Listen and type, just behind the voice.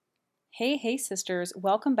Hey, sisters.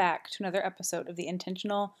 Welcome back to another episode of the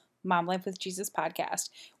Intentional Mom Life with Jesus podcast.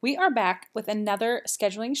 We are back with another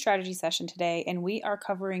scheduling strategy session today, and we are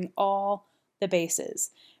covering all the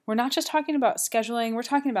bases. We're not just talking about scheduling, we're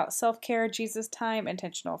talking about self-care, Jesus time,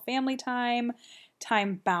 intentional family time,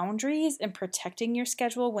 time boundaries, and protecting your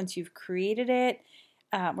schedule once you've created it.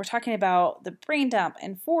 We're talking about the brain dump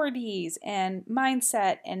and 4Ds and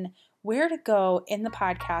mindset and where to go in the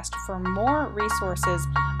podcast for more resources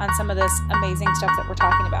on some of this amazing stuff that we're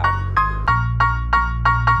talking about.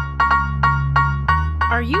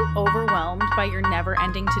 Are you overwhelmed by your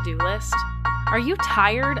never-ending to-do list? Are you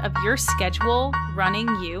tired of your schedule running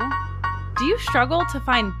you? Do you struggle to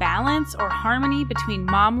find balance or harmony between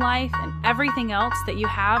mom life and everything else that you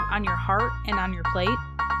have on your heart and on your plate?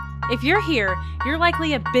 If you're here, you're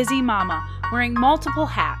likely a busy mama wearing multiple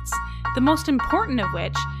hats, the most important of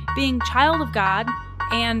which being child of God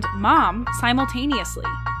and mom simultaneously.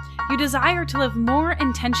 You desire to live more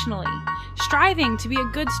intentionally, striving to be a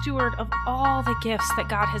good steward of all the gifts that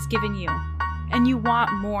God has given you, and you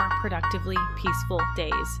want more productively peaceful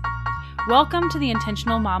days. Welcome to the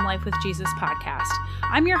Intentional Mom Life with Jesus podcast.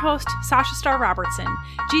 I'm your host, Sasha Starr Robertson,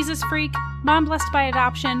 Jesus freak, mom blessed by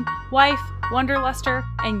adoption, wife, wanderluster,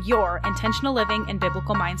 and your intentional living and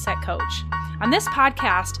biblical mindset coach. On this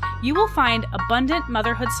podcast, you will find abundant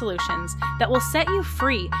motherhood solutions that will set you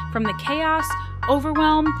free from the chaos,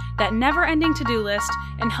 overwhelm, that never-ending to-do list,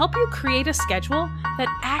 and help you create a schedule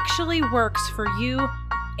that actually works for you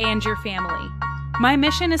and your family. My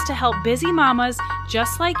mission is to help busy mamas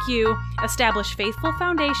just like you establish faithful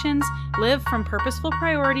foundations, live from purposeful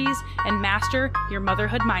priorities, and master your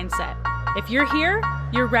motherhood mindset. If you're here,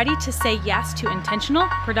 you're ready to say yes to intentional,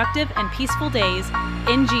 productive, and peaceful days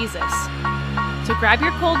in Jesus. So grab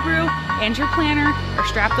your cold brew and your planner or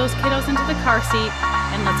strap those kiddos into the car seat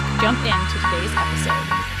and let's jump into today's episode.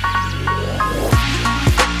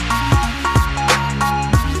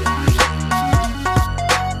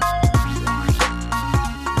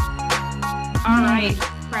 All right,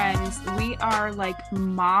 friends, we are like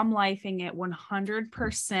mom lifing it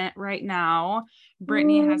 100% right now.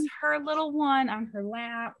 Brittany has her little one on her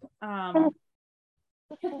lap.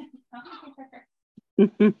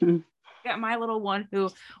 Got my little one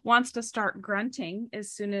who wants to start grunting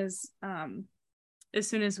as soon as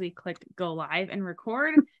we click go live and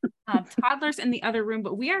record. Toddler's in the other room,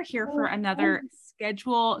 but we are here for another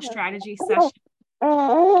schedule strategy session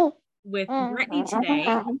with Brittany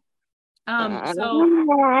today.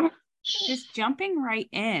 So just jumping right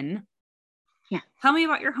in. Yeah. Tell me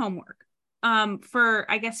about your homework. For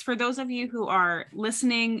those of you who are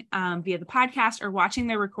listening via the podcast or watching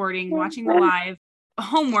the recording, watching the live,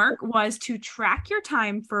 homework was to track your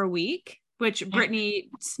time for a week, which Brittany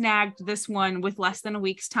snagged this one with less than a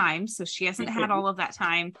week's time. So she hasn't had all of that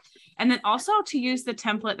time. And then also to use the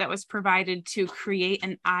template that was provided to create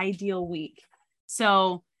an ideal week.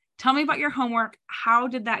 So tell me about your homework. How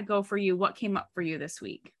did that go for you? What came up for you this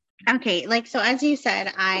week? Okay. So as you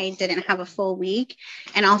said, I didn't have a full week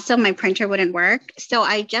and also my printer wouldn't work. So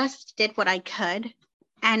I just did what I could.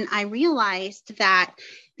 And I realized that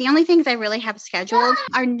the only things I really have scheduled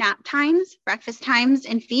are nap times, breakfast times,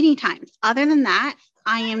 and feeding times. Other than that,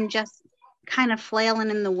 I am just kind of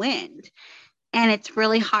flailing in the wind and it's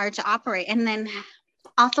really hard to operate. And then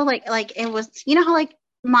also like it was, you know how like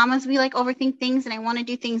mamas, we like overthink things and I want to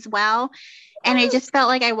do things well. And it just felt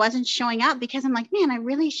like I wasn't showing up because I'm like, man, I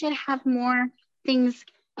really should have more things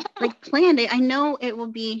like planned. I know it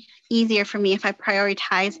will be easier for me if I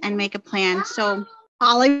prioritize and make a plan. So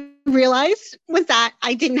all I realized was that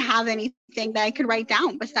I didn't have anything that I could write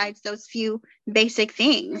down besides those few basic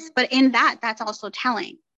things. But in that, that's also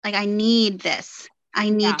telling. Like, I need this. I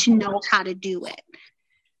need to know how to do it.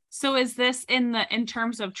 So is this in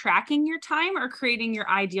terms of tracking your time or creating your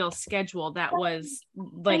ideal schedule? That was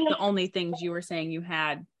like the only things you were saying you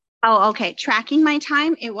had. Oh, okay. Tracking my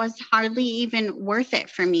time, it was hardly even worth it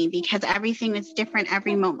for me because everything is different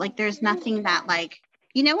every moment. Like there's nothing that like,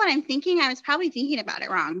 you know what I'm thinking? I was probably thinking about it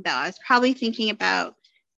wrong though. I was probably thinking about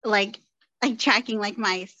like tracking like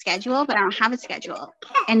my schedule, but I don't have a schedule.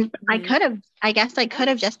 And I guess I could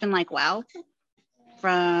have just been like, well,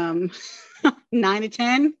 from 9 to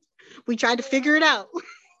 10, we tried to figure it out.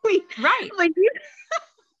 Right. Like,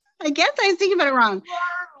 I guess I was thinking about it wrong.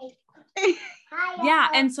 Yeah.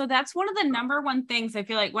 And so that's one of the number one things I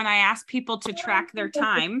feel like when I ask people to track their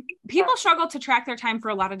time, people struggle to track their time for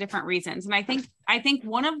a lot of different reasons. And I think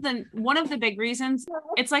one of the big reasons,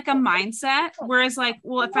 it's like a mindset, whereas like,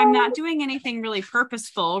 well, if I'm not doing anything really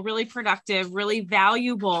purposeful, really productive, really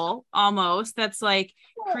valuable, almost, that's like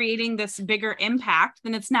creating this bigger impact,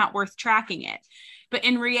 then it's not worth tracking it. But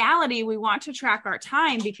in reality, we want to track our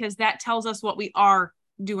time because that tells us what we are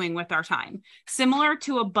doing with our time. Similar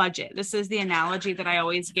to a budget. This is the analogy that I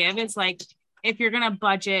always give. It's like, if you're going to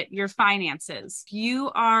budget your finances,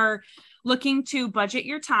 you are looking to budget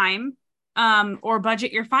your time or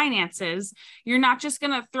budget your finances. You're not just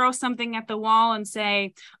going to throw something at the wall and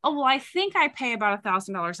say, oh, well, I think I pay about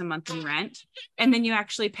 $1,000 a month in rent. And then you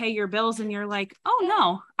actually pay your bills and you're like, oh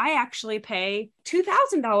no, I actually pay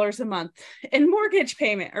 $2,000 a month in mortgage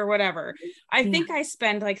payment or whatever. I think I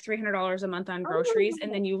spend like $300 a month on groceries.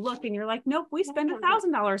 And then you look and you're like, nope, we spend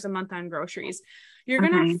 $1,000 a month on groceries. You're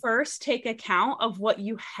going to first take account of what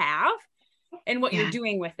you have and what you're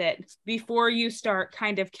doing with it before you start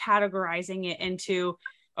kind of categorizing it into,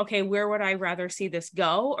 okay, where would I rather see this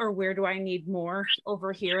go? Or where do I need more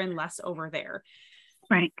over here and less over there?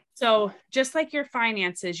 Right. So just like your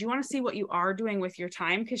finances, you want to see what you are doing with your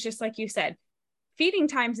time. Because just like you said, feeding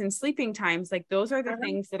times and sleeping times, like those are the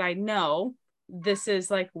things that I know this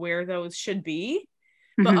is like where those should be.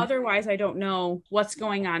 But otherwise, I don't know what's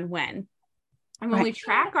going on when. And when we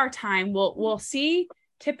track our time, we'll see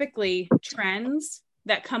typically trends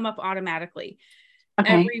that come up automatically.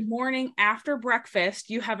 Every morning after breakfast,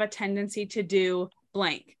 you have a tendency to do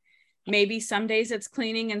blank. Maybe some days it's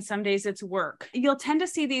cleaning and some days it's work. You'll tend to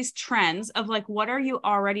see these trends of like, what are you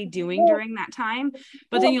already doing during that time?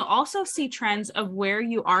 But then you'll also see trends of where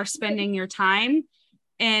you are spending your time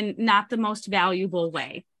in not the most valuable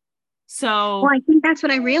way. So I think that's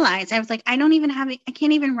what I realized. I was like, I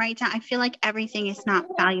can't even write down. I feel like everything is not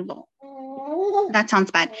valuable. That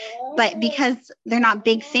sounds bad, but because they're not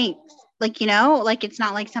big things, like, like it's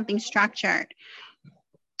not like something structured.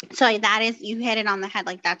 So that is, you hit it on the head.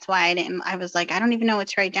 Like, that's why I was like, I don't even know what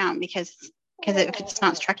to write down because if it's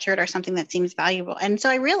not structured or something that seems valuable. And so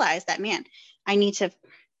I realized that, man, I need to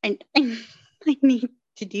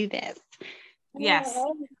do this. Yes,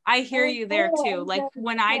 I hear you there too. Like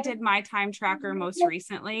when I did my time tracker most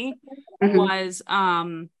recently was,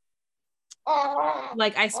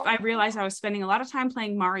 like I realized I was spending a lot of time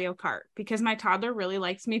playing Mario Kart because my toddler really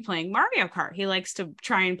likes me playing Mario Kart. He likes to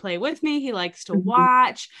try and play with me. He likes to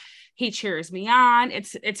watch. He cheers me on.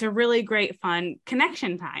 It's a really great, fun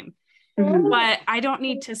connection time. But I don't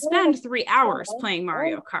need to spend 3 hours playing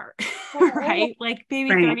Mario Kart, right? Like maybe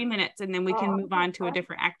 30 minutes and then we can move on to a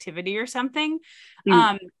different activity or something.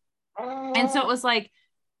 And so it was like,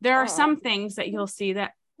 there are some things that you'll see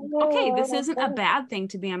that, okay, this isn't a bad thing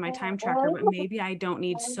to be on my time tracker, but maybe I don't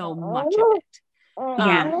need so much of it.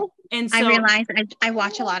 And so I realized I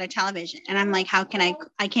watch a lot of television and I'm like, how can I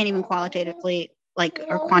can't even qualitatively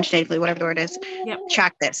or quantitatively, whatever the word is,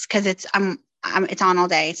 track this. Cause it's on all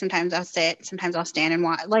day. Sometimes I'll sit, sometimes I'll stand and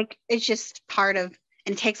watch. Like, it's just part of,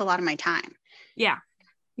 and it takes a lot of my time. Yeah.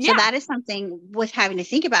 So that is something with having to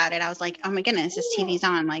think about it. I was like, oh my goodness, this TV's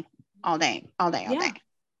on like all day. So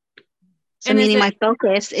meaning my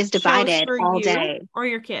focus is divided all day. Or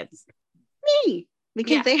your kids. Me.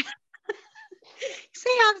 Because they have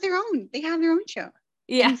their own show.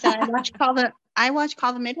 Yeah. And so I watch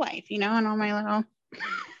Call the Midwife, and all my little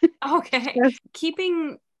okay.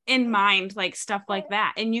 Keeping in mind like stuff like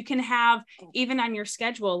that. And you can have even on your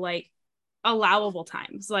schedule like allowable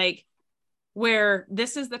times, like where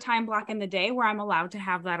this is the time block in the day where I'm allowed to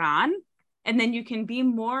have that on. And then you can be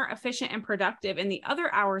more efficient and productive in the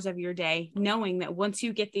other hours of your day, knowing that once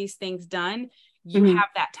you get these things done, you have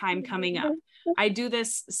that time coming up. I do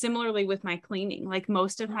this similarly with my cleaning. Like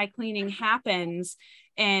most of my cleaning happens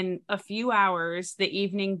in a few hours the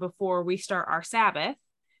evening before we start our Sabbath,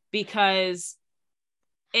 because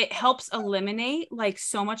it helps eliminate like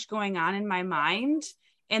so much going on in my mind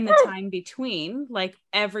in the time between, like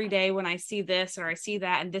every day when I see this or I see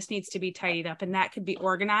that, and this needs to be tidied up and that could be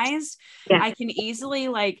organized. I can easily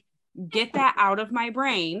like get that out of my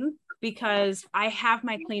brain because I have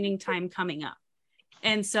my cleaning time coming up.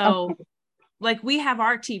 And so like we have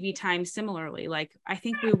our TV time similarly. Like I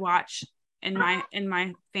think we watch in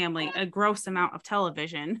my family a gross amount of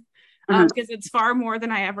television because it's far more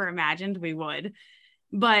than I ever imagined we would.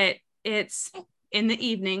 But it's in the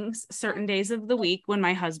evenings, certain days of the week when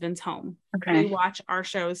my husband's home. We watch our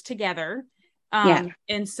shows together.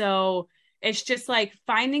 And so it's just like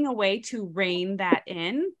finding a way to rein that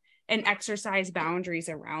in and exercise boundaries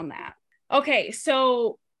around that. Okay,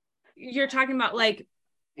 so you're talking about like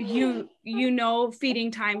feeding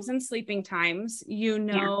times and sleeping times,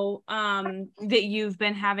 that you've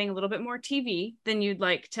been having a little bit more TV than you'd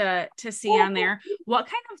like to see on there. What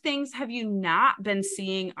kind of things have you not been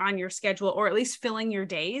seeing on your schedule, or at least filling your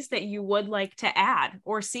days, that you would like to add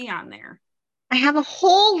or see on there? I have a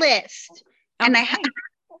whole list. And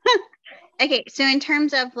okay, so in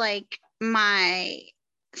terms of like my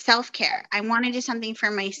self-care. I want to do something for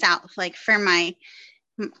myself, like for my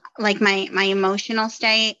my emotional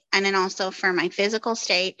state, and then also for my physical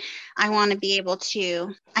state. I want to be able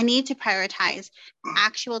to, I need to prioritize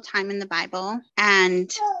actual time in the Bible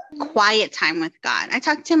and quiet time with God. I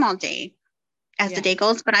talk to him all day as the day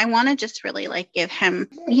goes, but I want to just really like give him,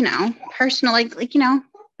 personal, like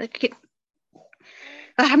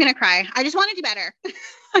I'm gonna cry. I just want to do better.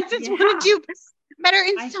 I just want to do better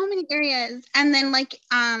in so many areas. And then like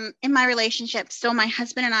in my relationship, so my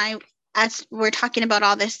husband and I, as we're talking about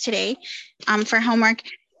all this today for homework,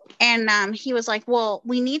 and he was like, well,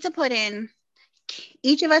 we need to put in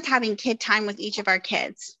each of us having kid time with each of our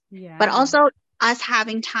kids, but also us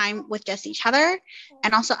having time with just each other,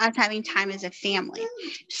 and also us having time as a family.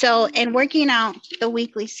 So in working out the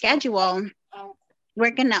weekly schedule,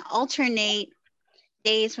 we're going to alternate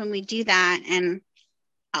days when we do that. And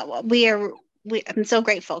I'm so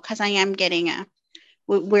grateful because I am getting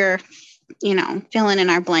we're filling in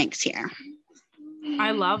our blanks here.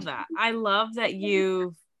 I love that. I love that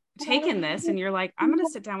you've taken this and you're like, I'm going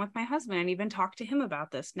to sit down with my husband and even talk to him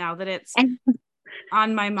about this now that it's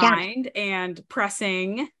on my mind and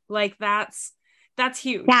pressing. Like that's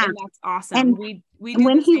huge. Yeah. And that's awesome. And we do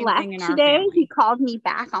when the same left thing in today, our family. He called me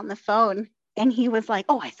back on the phone and he was like,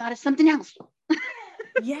 oh, I thought of something else.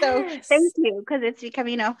 Yes. So thank you, because it's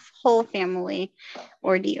becoming a whole family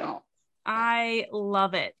ordeal. I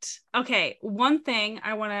love it. Okay. One thing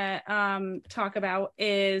I want to talk about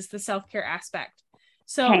is the self-care aspect.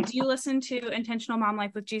 So do you listen to Intentional Mom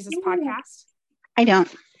Life with Jesus podcast? I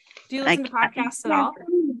don't. Do you listen to podcasts at all?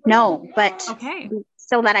 No, but okay.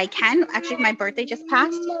 So that I can. Actually, my birthday just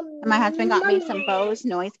passed and my husband got me some Bose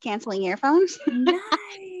noise canceling earphones. Nice.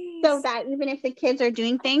 So that even if the kids are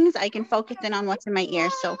doing things, I can focus in on what's in my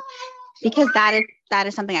ears. So because that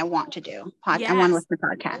is something I want to do. I want to listen to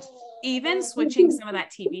podcasts. Even switching some of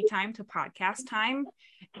that TV time to podcast time,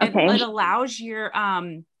 it allows your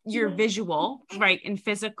visual, right, and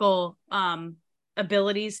physical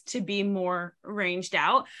abilities to be more ranged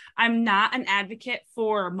out. I'm not an advocate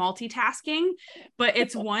for multitasking, but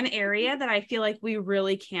it's one area that I feel like we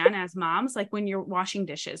really can as moms, like when you're washing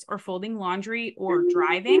dishes or folding laundry or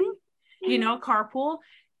driving, carpool.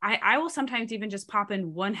 I will sometimes even just pop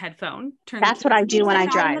in one headphone. That's what I do when I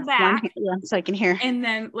drive, so I can hear. And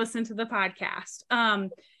then listen to the podcast.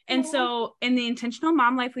 And so in the Intentional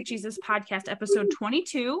Mom Life with Jesus podcast, episode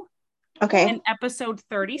 22 and episode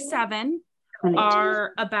 37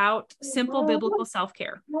 are about simple biblical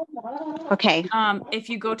self-care. Okay. If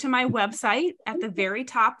you go to my website, at the very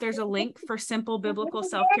top, there's a link for Simple Biblical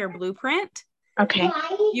Self-Care Blueprint. Okay.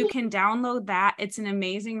 You can download that. It's an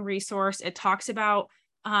amazing resource. It talks about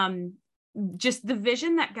just the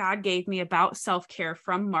vision that God gave me about self-care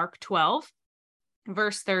from Mark 12,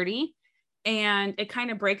 verse 30. And it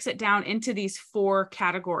kind of breaks it down into these 4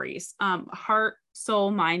 categories: heart,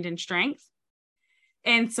 soul, mind, and strength.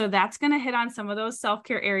 And so that's going to hit on some of those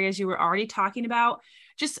self-care areas you were already talking about.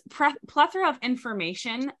 Just plethora of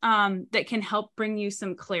information that can help bring you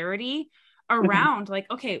some clarity around like,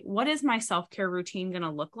 okay, what is my self-care routine going to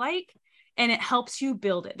look like? And it helps you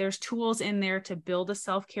build it. There's tools in there to build a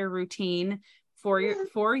self-care routine for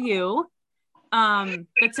you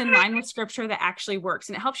that's in line with scripture that actually works.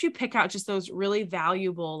 And it helps you pick out just those really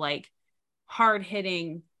valuable, like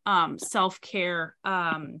hard-hitting self-care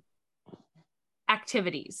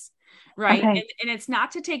activities, right? Okay. And it's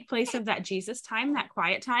not to take place of that Jesus time, that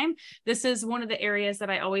quiet time. This is one of the areas that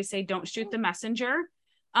I always say, don't shoot the messenger.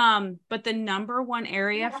 But the number one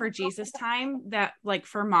area for Jesus time that like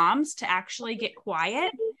for moms to actually get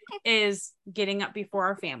quiet is getting up before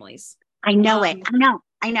our families. I know it.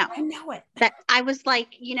 I know it. That I was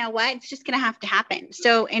like, you know what? It's just going to have to happen.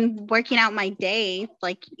 So in working out my day,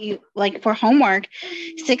 like for homework,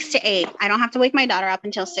 6 to 8, I don't have to wake my daughter up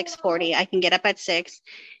until 6:40. I can get up at 6,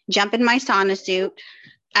 jump in my sauna suit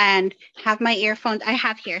and have my earphones. I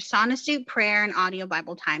have here sauna suit, prayer, and audio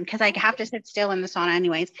Bible time, because I have to sit still in the sauna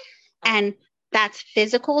anyways. And that's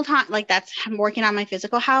physical time. Like I'm working on my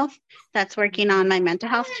physical health. That's working on my mental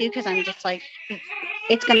health too, because I'm just like,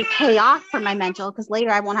 it's going to pay off for my mental, because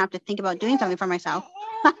later I won't have to think about doing something for myself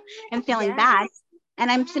and feeling bad. And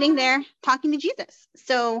I'm sitting there talking to Jesus.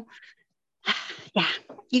 So yeah,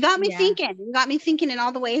 you got me thinking. You got me thinking in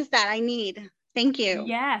all the ways that I need. Thank you.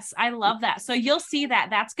 Yes, I love that. So you'll see that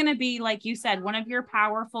that's going to be, like you said, one of your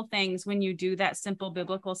powerful things when you do that simple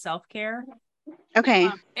biblical self-care. Okay.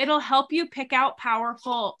 It'll help you pick out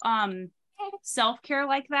powerful self-care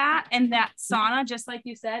like that. And that sauna, just like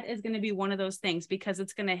you said, is going to be one of those things, because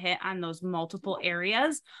it's going to hit on those multiple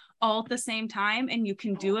areas all at the same time. And you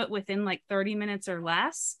can do it within like 30 minutes or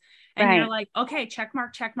less. And you're like, okay, check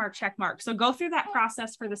mark, check mark, check mark. So go through that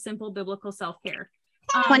process for the simple biblical self-care.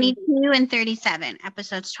 22 and 37,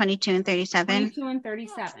 episodes 22 and 37. 22 and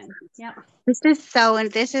 37. Yep.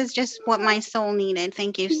 This is just what my soul needed.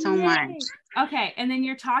 Thank you so much. Okay. And then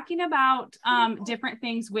you're talking about different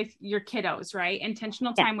things with your kiddos, right?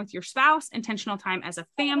 Intentional time with your spouse, intentional time as a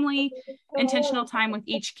family, intentional time with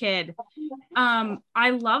each kid. I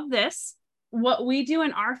love this. What we do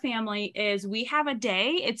in our family is we have a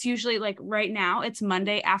day. It's usually like right now, it's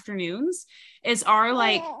Monday afternoons is our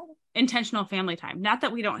like intentional family time. Not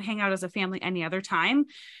that we don't hang out as a family any other time,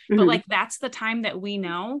 but like that's the time that we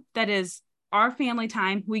know that is our family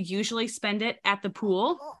time. We usually spend it at the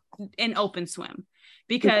pool in open swim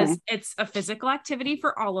because it's a physical activity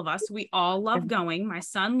for all of us. We all love going. My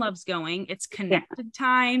son loves going. It's connected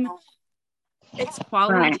time. It's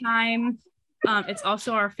quality time. It's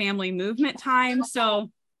also our family movement time. So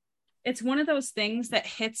it's one of those things that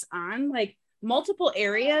hits on like multiple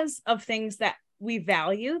areas of things that we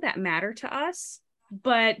value that matter to us,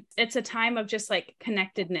 but it's a time of just like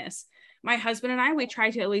connectedness. My husband and I, we try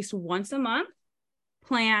to at least once a month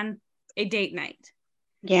plan a date night.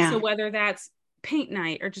 Yeah. So whether that's paint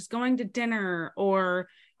night or just going to dinner or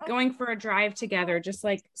going for a drive together, just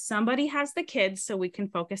like somebody has the kids so we can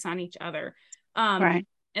focus on each other.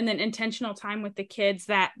 And then intentional time with the kids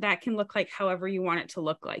that can look like however you want it to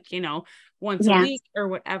look like, you know, once a week or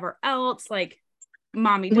whatever else, like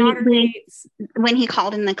mommy daughter dates. When he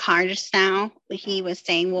called in the car just now, he was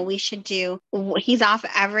saying, well, we should do, he's off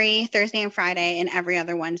every Thursday and Friday and every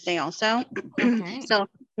other Wednesday also. Okay. So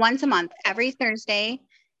once a month, every Thursday,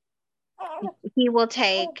 he will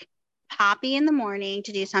take Poppy in the morning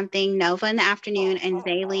to do something, Nova in the afternoon, and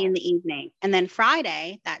Zaylee in the evening. And then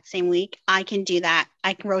Friday, that same week, I can do that.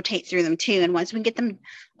 I can rotate through them too. And once we get them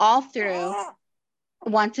all through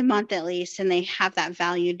once a month at least, and they have that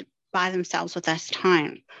valued by themselves with us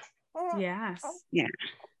time. Yes. Yeah.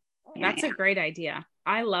 That's a great idea.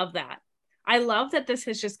 I love that. I love that this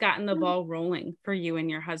has just gotten the ball rolling for you and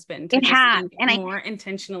your husband to think more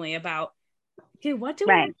intentionally about, okay, what do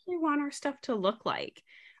we actually want our stuff to look like?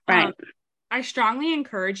 I strongly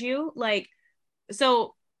encourage you, like,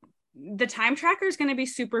 so the time tracker is going to be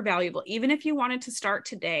super valuable. Even if you wanted to start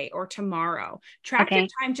today or tomorrow, track your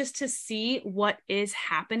time just to see what is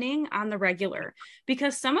happening on the regular,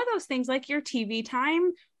 because some of those things like your TV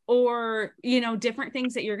time or, you know, different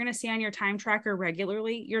things that you're going to see on your time tracker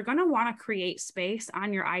regularly, you're going to want to create space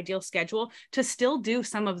on your ideal schedule to still do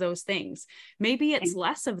some of those things. Maybe it's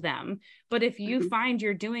less of them, but if you find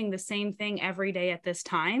you're doing the same thing every day at this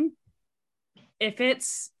time, if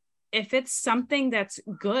it's something that's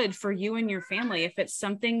good for you and your family, if it's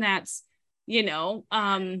something that's, you know,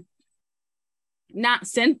 not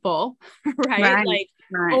sinful, right?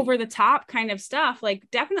 Over the top kind of stuff, like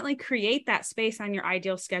definitely create that space on your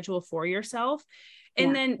ideal schedule for yourself.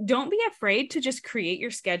 And then don't be afraid to just create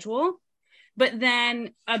your schedule. But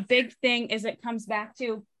then a big thing is it comes back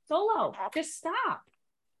to Solo, just stop,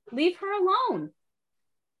 leave her alone.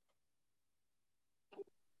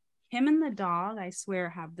 Him and the dog, I swear,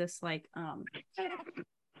 have this like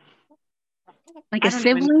a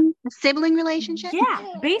sibling relationship. Yeah,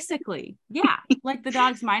 basically. Yeah. Like the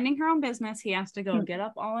dog's minding her own business. He has to go get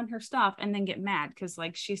up all in her stuff and then get mad because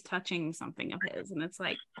like she's touching something of his. And it's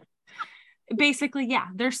like, basically, yeah,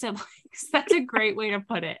 they're siblings. That's a great way to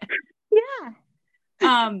put it.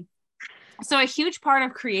 Yeah. So a huge part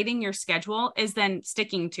of creating your schedule is then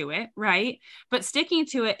sticking to it, right? But sticking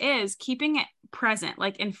to it is keeping it present,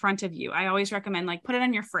 like in front of you. I always recommend like put it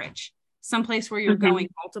on your fridge, someplace where you're going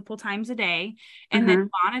multiple times a day, and then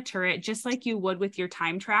monitor it just like you would with your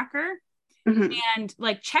time tracker. And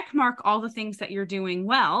like check mark all the things that you're doing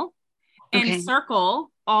well and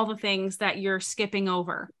circle all the things that you're skipping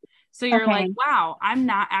over. So you're like, wow, I'm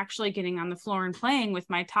not actually getting on the floor and playing with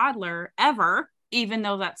my toddler ever, even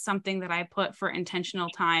though that's something that I put for intentional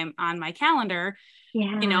time on my calendar.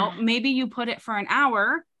 You know, maybe you put it for an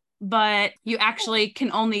hour, but you actually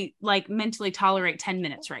can only like mentally tolerate 10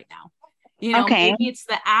 minutes right now. You know, maybe it's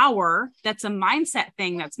the hour that's a mindset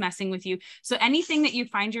thing that's messing with you. So anything that you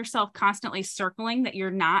find yourself constantly circling that you're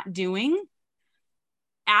not doing,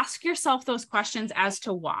 ask yourself those questions as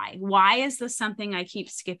to why. Why is this something I keep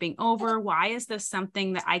skipping over? Why is this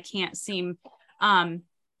something that I can't seem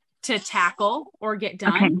to tackle or get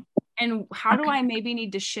done? And how do I maybe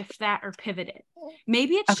need to shift that or pivot it?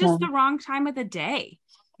 Maybe it's just the wrong time of the day.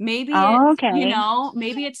 Maybe it's, you know,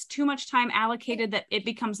 maybe it's too much time allocated that it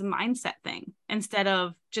becomes a mindset thing instead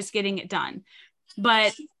of just getting it done.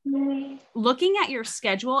 But looking at your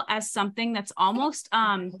schedule as something that's almost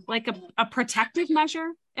like a protective measure,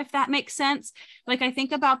 if that makes sense. Like I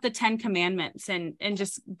think about the 10 commandments and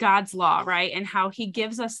just God's law, right? And how he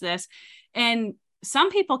gives us this. And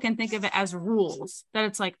some people can think of it as rules, that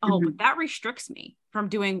it's like, oh, but that restricts me from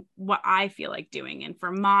doing what I feel like doing and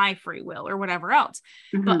for my free will or whatever else.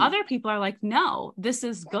 But other people are like, no, this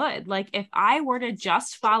is good. Like if I were to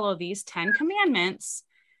just follow these 10 commandments,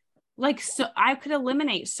 like, so I could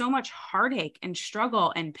eliminate so much heartache and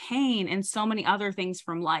struggle and pain and so many other things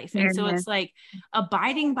from life. And so it's like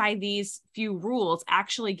abiding by these few rules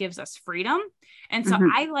actually gives us freedom. And so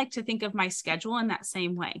I like to think of my schedule in that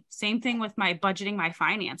same way. Same thing with my budgeting, my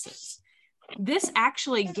finances. This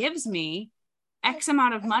actually gives me X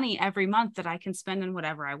amount of money every month that I can spend on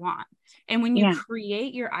whatever I want. And when you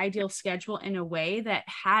create your ideal schedule in a way that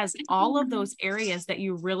has all of those areas that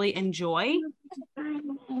you really enjoy,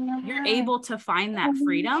 you're able to find that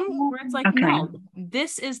freedom where it's like, no,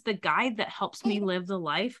 this is the guide that helps me live the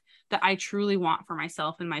life that I truly want for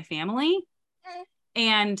myself and my family.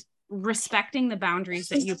 And respecting the boundaries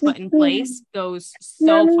that you put in place goes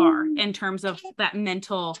so far in terms of that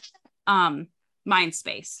mental mind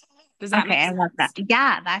space. Does that make sense? I love that.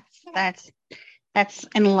 Yeah, that's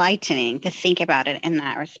enlightening to think about it in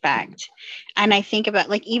that respect. And I think about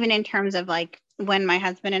like even in terms of like when my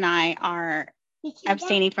husband and I are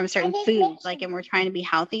abstaining from certain foods, like, and we're trying to be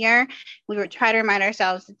healthier, we would try to remind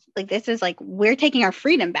ourselves like this is like we're taking our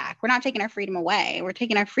freedom back. We're not taking our freedom away. We're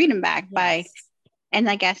taking our freedom back by, and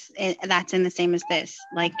I guess that's in the same as this.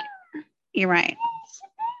 Like you're right.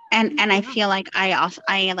 And I feel like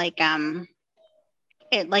I like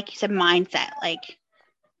it, like you said, mindset. Like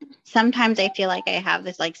sometimes I feel like I have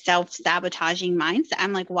this like self-sabotaging mindset.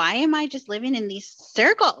 I'm like, why am I just living in these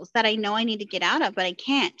circles that I know I need to get out of, but I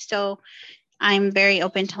can't? So I'm very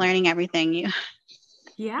open to learning everything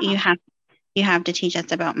you have to teach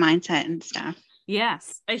us about mindset and stuff.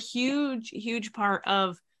 Yes. A huge part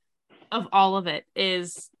of all of it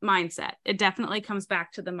is mindset. It definitely comes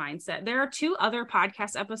back to the mindset. There are 2 other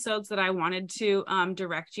podcast episodes that I wanted to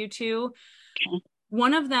direct you to. Okay.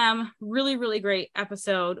 One of them, really, really great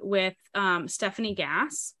episode with Stephanie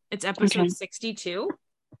Gass. It's episode 62.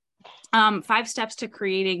 5 steps to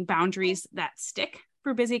creating boundaries that stick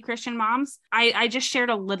for busy Christian moms. I just shared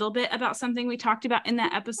a little bit about something we talked about in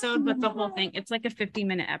that episode, but the whole thing, it's like a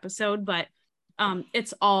 50-minute episode, but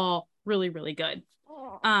it's all really, really good.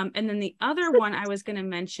 And then the other one I was going to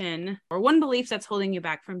mention, or one belief that's holding you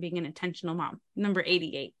back from being an intentional mom, number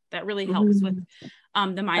 88. That really helps with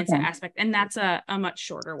the mindset aspect. And that's a much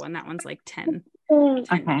shorter one. That one's like 10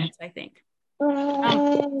 minutes, I think.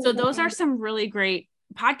 So those are some really great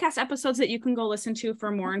podcast episodes that you can go listen to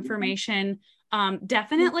for more information.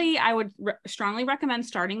 Definitely, I would strongly recommend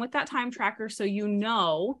starting with that time tracker so you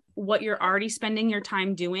know what you're already spending your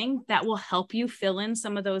time doing. That will help you fill in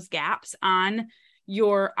some of those gaps on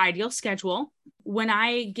your ideal schedule. When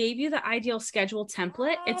I gave you the ideal schedule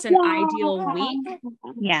template, it's an ideal week.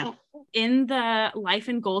 Yeah. In the life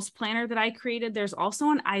and goals planner that I created, there's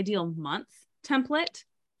also an ideal month template,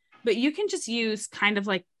 but you can just use kind of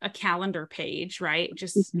like a calendar page, right?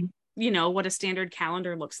 Just, you know, what a standard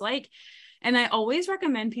calendar looks like. And I always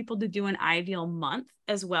recommend people to do an ideal month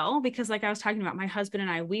as well, because like I was talking about, my husband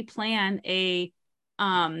and I, we plan a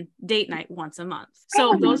date night once a month.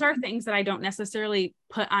 So those are things that I don't necessarily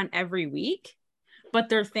put on every week, but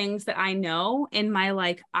they're things that I know in my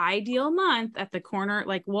like ideal month at the corner,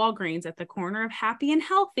 like Walgreens at the corner of happy and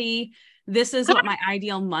healthy. This is what my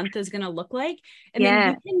ideal month is going to look like. And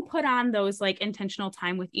then you can put on those like intentional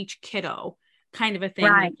time with each kiddo kind of a thing,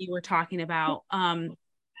 like you were talking about, and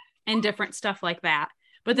different stuff like that.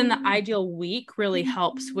 But then the ideal week really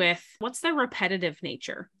helps with what's the repetitive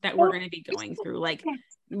nature that we're going to be going through. Like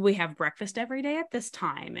we have breakfast every day at this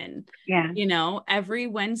time. And, you know, every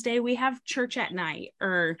Wednesday we have church at night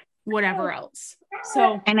or whatever else.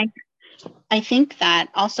 So, and I think that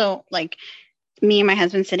also like me and my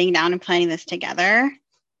husband sitting down and planning this together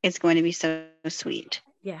is going to be so sweet.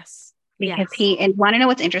 Yes. Because and want to know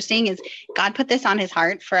what's interesting is God put this on his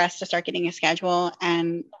heart for us to start getting a schedule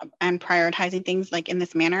and prioritizing things like in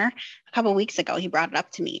this manner. A couple of weeks ago, he brought it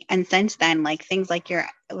up to me. And since then, like things like your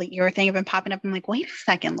thing have been popping up. I'm like, wait a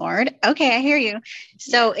second, Lord. Okay, I hear you.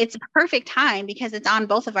 So it's a perfect time because it's on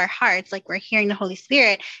both of our hearts. Like we're hearing the Holy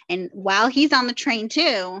Spirit. And while he's on the train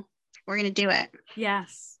too, we're going to do it.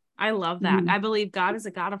 Yes. I love that. I believe God is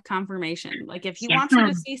a God of confirmation. Like if he wants you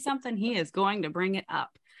to see something, he is going to bring it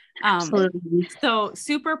up. Absolutely. So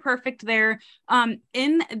super perfect there.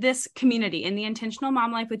 In this community, in the Intentional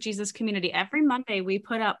Mom Life with Jesus community, every Monday we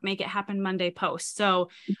put up Make It Happen Monday posts. So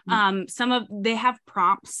they have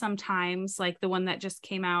prompts sometimes, like the one that just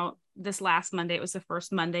came out this last Monday. It was the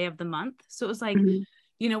first Monday of the month. So it was like,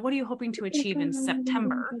 what are you hoping to achieve in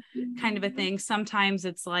September, kind of a thing. Sometimes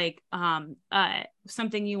it's like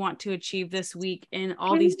something you want to achieve this week in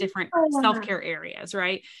all these different self-care areas,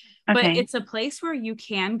 right? But it's a place where you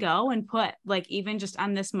can go and put, like, even just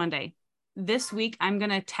on this Monday, this week, I'm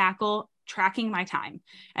going to tackle tracking my time.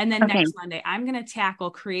 And then next Monday, I'm going to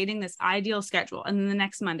tackle creating this ideal schedule. And then the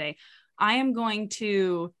next Monday, I am going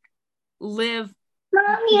to live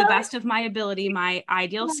to the best of my ability, my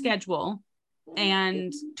ideal schedule,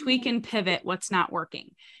 and tweak and pivot what's not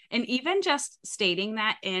working. And even just stating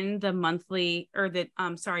that in the monthly or the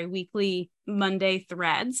weekly Monday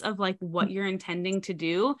threads of like what you're intending to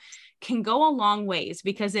do can go a long ways,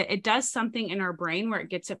 because it does something in our brain where it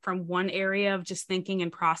gets it from one area of just thinking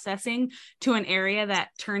and processing to an area that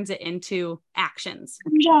turns it into actions.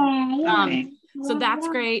 So that's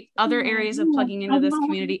great. Other areas of plugging into this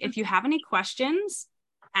community. If you have any questions,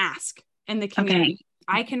 ask in the community.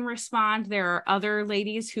 I can respond. There are other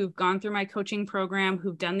ladies who've gone through my coaching program,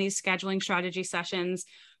 who've done these scheduling strategy sessions,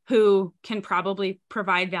 who can probably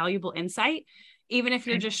provide valuable insight. Even if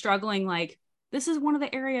you're just struggling, like, this is one of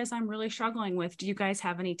the areas I'm really struggling with. Do you guys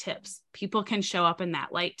have any tips? People can show up in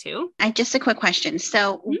that light too. Just a quick question.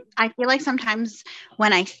 So I feel like sometimes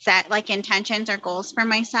when I set like intentions or goals for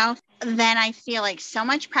myself, then I feel like so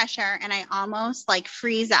much pressure and I almost like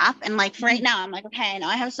freeze up. And like right now, I'm like, okay, now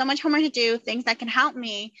I have so much homework to do, things that can help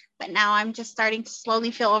me. But now I'm just starting to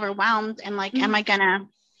slowly feel overwhelmed. And like, am I going to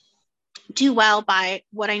do well by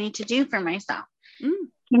what I need to do for myself?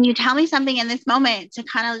 Can you tell me something in this moment to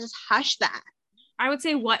kind of just hush that? I would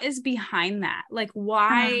say, what is behind that? Like,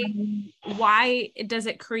 why does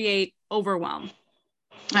it create overwhelm?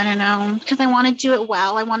 I don't know, because I want to do it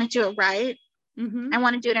well. I want to do it right. I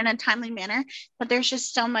want to do it in a timely manner, but there's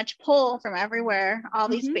just so much pull from everywhere. All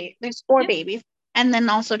these there's 4 babies, and then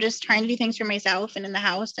also just trying to do things for myself and in the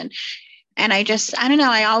house. And I don't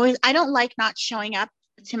know. I don't like not showing up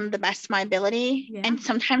to the best of my ability. Yeah. And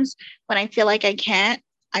sometimes when I feel like I can't,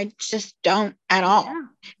 I just don't at all.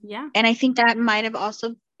 Yeah. And I think that might have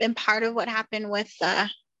also been part of what happened with the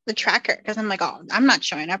tracker, because I'm like, oh, I'm not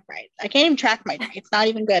showing up right. I can't even track my day. It's not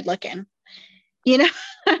even good looking,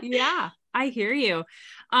 Yeah, I hear you.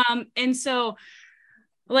 And so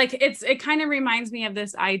like, it kind of reminds me of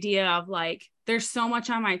this idea of like, there's so much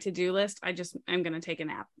on my to-do list. I'm going to take a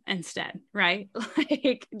nap instead. Right.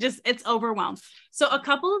 Like, just, it's overwhelmed. So a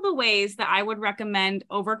couple of the ways that I would recommend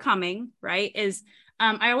overcoming, right, is,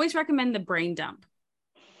 I always recommend the brain dump.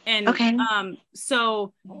 And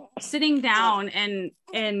so sitting down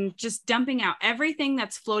and just dumping out everything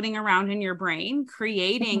that's floating around in your brain,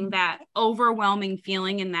 creating that overwhelming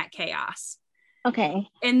feeling and that chaos. Okay.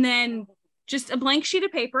 And then just a blank sheet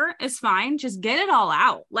of paper is fine. Just get it all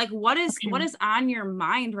out. Like, what is on your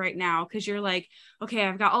mind right now? Because you're like, okay,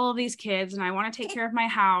 I've got all of these kids and I want to take care of my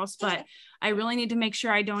house, but I really need to make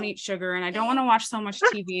sure I don't eat sugar, and I don't want to watch so much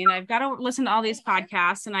TV, and I've got to listen to all these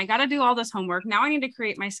podcasts, and I got to do all this homework. Now I need to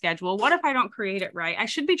create my schedule. What if I don't create it right? I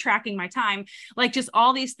should be tracking my time. Like, just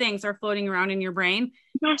all these things are floating around in your brain.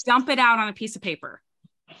 Dump it out on a piece of paper.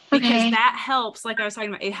 Because that helps, like I was talking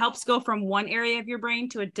about, it helps go from one area of your brain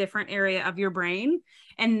to a different area of your brain.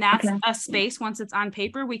 And that's a space, once it's on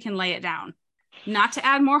paper, we can lay it down. Not to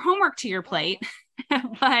add more homework to your plate,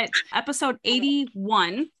 but episode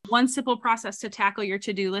 81, One Simple Process to Tackle Your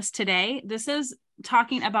To-Do List Today. This is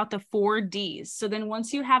talking about the 4 Ds. So then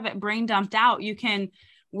once you have it brain dumped out, you can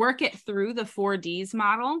work it through the 4 Ds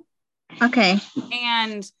model. Okay.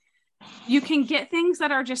 And you can get things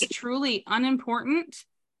that are just truly unimportant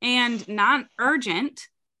and non-urgent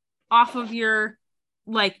off of your,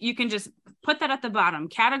 like, you can just put that at the bottom,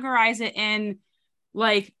 categorize it in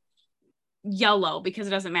like yellow, because it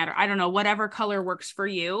doesn't matter. I don't know, whatever color works for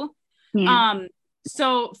you. Yeah.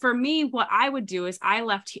 So for me, what I would do is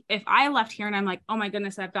if I left here and I'm like, oh my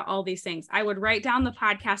goodness, I've got all these things, I would write down the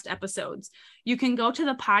podcast episodes. You can go to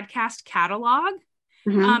the podcast catalog.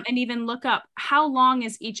 And even look up how long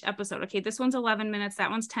is each episode. Okay, this one's 11 minutes, that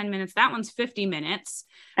one's 10 minutes, that one's 50 minutes,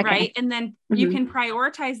 right? And then you can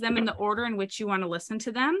prioritize them in the order in which you want to listen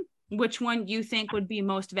to them, which one you think would be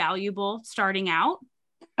most valuable starting out.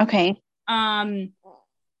 Okay. And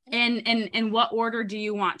in what order do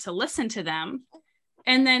you want to listen to them?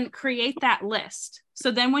 And then create that list. So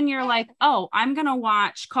then when you're like, oh, I'm going to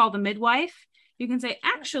watch Call the Midwife, You can say,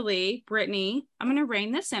 actually, Brittany, I'm going to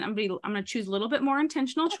rein this in. I'm going to choose a little bit more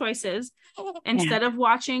intentional choices. Instead of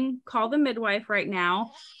watching Call the Midwife right now,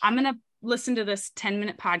 I'm going to listen to this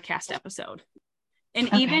 10-minute podcast episode.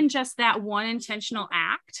 And even just that one intentional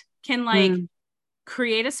act can like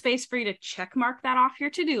create a space for you to check mark that off your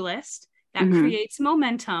to-do list. That creates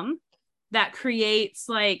momentum. That creates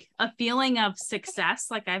like a feeling of success.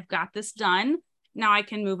 Like, I've got this done. Now I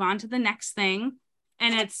can move on to the next thing.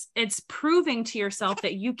 And it's proving to yourself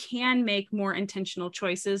that you can make more intentional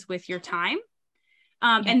choices with your time.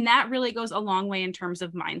 And that really goes a long way in terms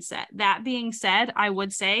of mindset. That being said, I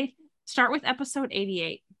would say start with episode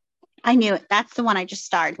 88. I knew it. That's the one I just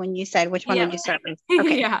started when you said, which one would you start with?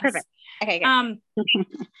 Okay, perfect. Okay, good.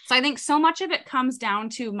 So I think so much of it comes down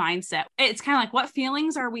to mindset. It's kind of like, what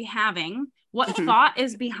feelings are we having? What thought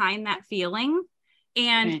is behind that feeling?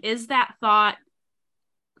 And is that thought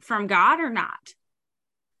from God or not?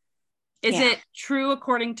 Is it true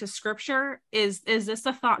according to scripture? Is this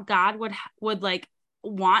a thought God would like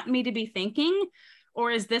want me to be thinking?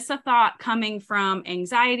 Or is this a thought coming from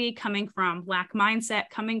anxiety, coming from lack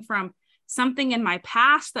mindset, coming from something in my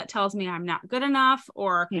past that tells me I'm not good enough,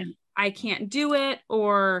 or I can't do it?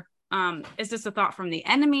 Or is this a thought from the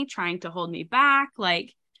enemy trying to hold me back?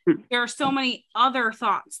 Like, there are so many other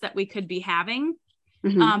thoughts that we could be having.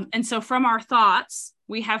 And so from our thoughts,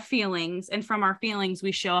 we have feelings, and from our feelings,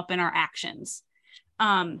 we show up in our actions.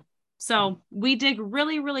 So we dig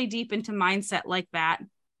really, really deep into mindset like that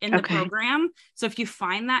in the program. So if you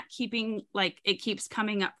find that it keeps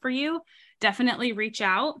coming up for you, definitely reach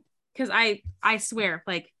out. Cause I swear,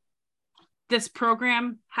 like, this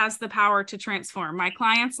program has the power to transform. My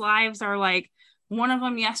clients' lives are like, one of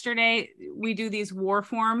them yesterday, we do these war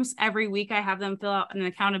forms every week. I have them fill out an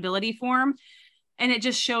accountability form, and it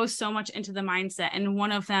just shows so much into the mindset. And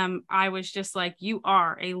one of them, I was just like, you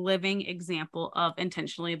are a living example of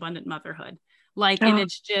intentionally abundant motherhood. Like, and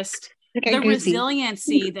it's just the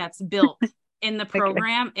resiliency that's built in the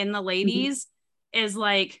program, in the ladies, is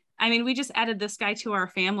like, I mean, we just added this guy to our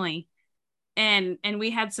family, and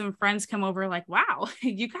we had some friends come over like, wow,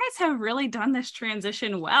 you guys have really done this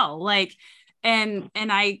transition well. Like, and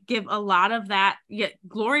I give a lot of that, yet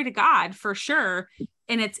glory to God for sure.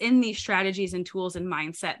 And it's in these strategies and tools and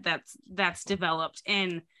mindset that's developed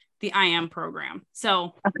in the I Am program.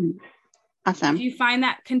 So awesome. If you find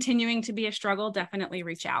that continuing to be a struggle, definitely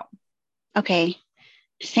reach out. Okay.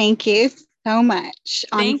 Thank you so much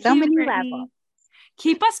on so many levels.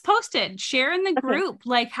 Keep us posted, share in the group,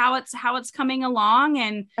 like how it's coming along.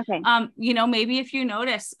 And, maybe if you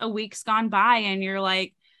notice a week's gone by and you're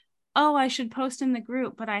like, oh, I should post in the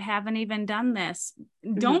group, but I haven't even done this.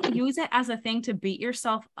 Don't use it as a thing to beat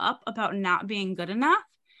yourself up about not being good enough.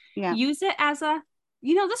 Use it as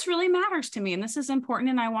this really matters to me, and this is important,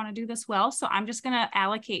 and I want to do this well. So I'm just going to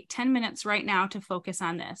allocate 10 minutes right now to focus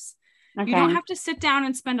on this. You don't have to sit down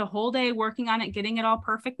and spend a whole day working on it, getting it all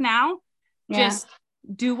perfect now. Just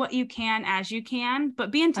do what you can as you can, but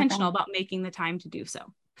be intentional about making the time to do so.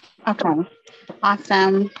 Okay.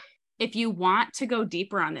 Awesome. If you want to go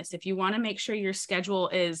deeper on this, if you want to make sure your schedule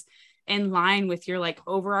is in line with your like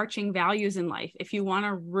overarching values in life, if you want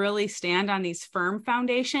to really stand on these firm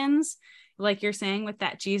foundations, like you're saying with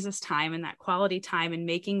that Jesus time and that quality time, and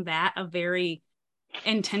making that a very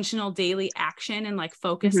intentional daily action and like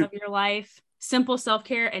focus of your life, simple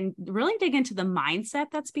self-care, and really dig into the mindset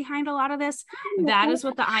that's behind a lot of this. That is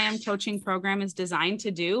what the I Am coaching program is designed to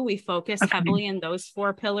do. We focus heavily in those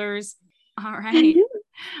 4 pillars. All right.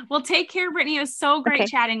 Well, take care, Brittany. It was so great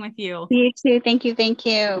chatting with you. You too. Thank you. Thank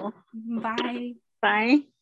you. Bye. Bye.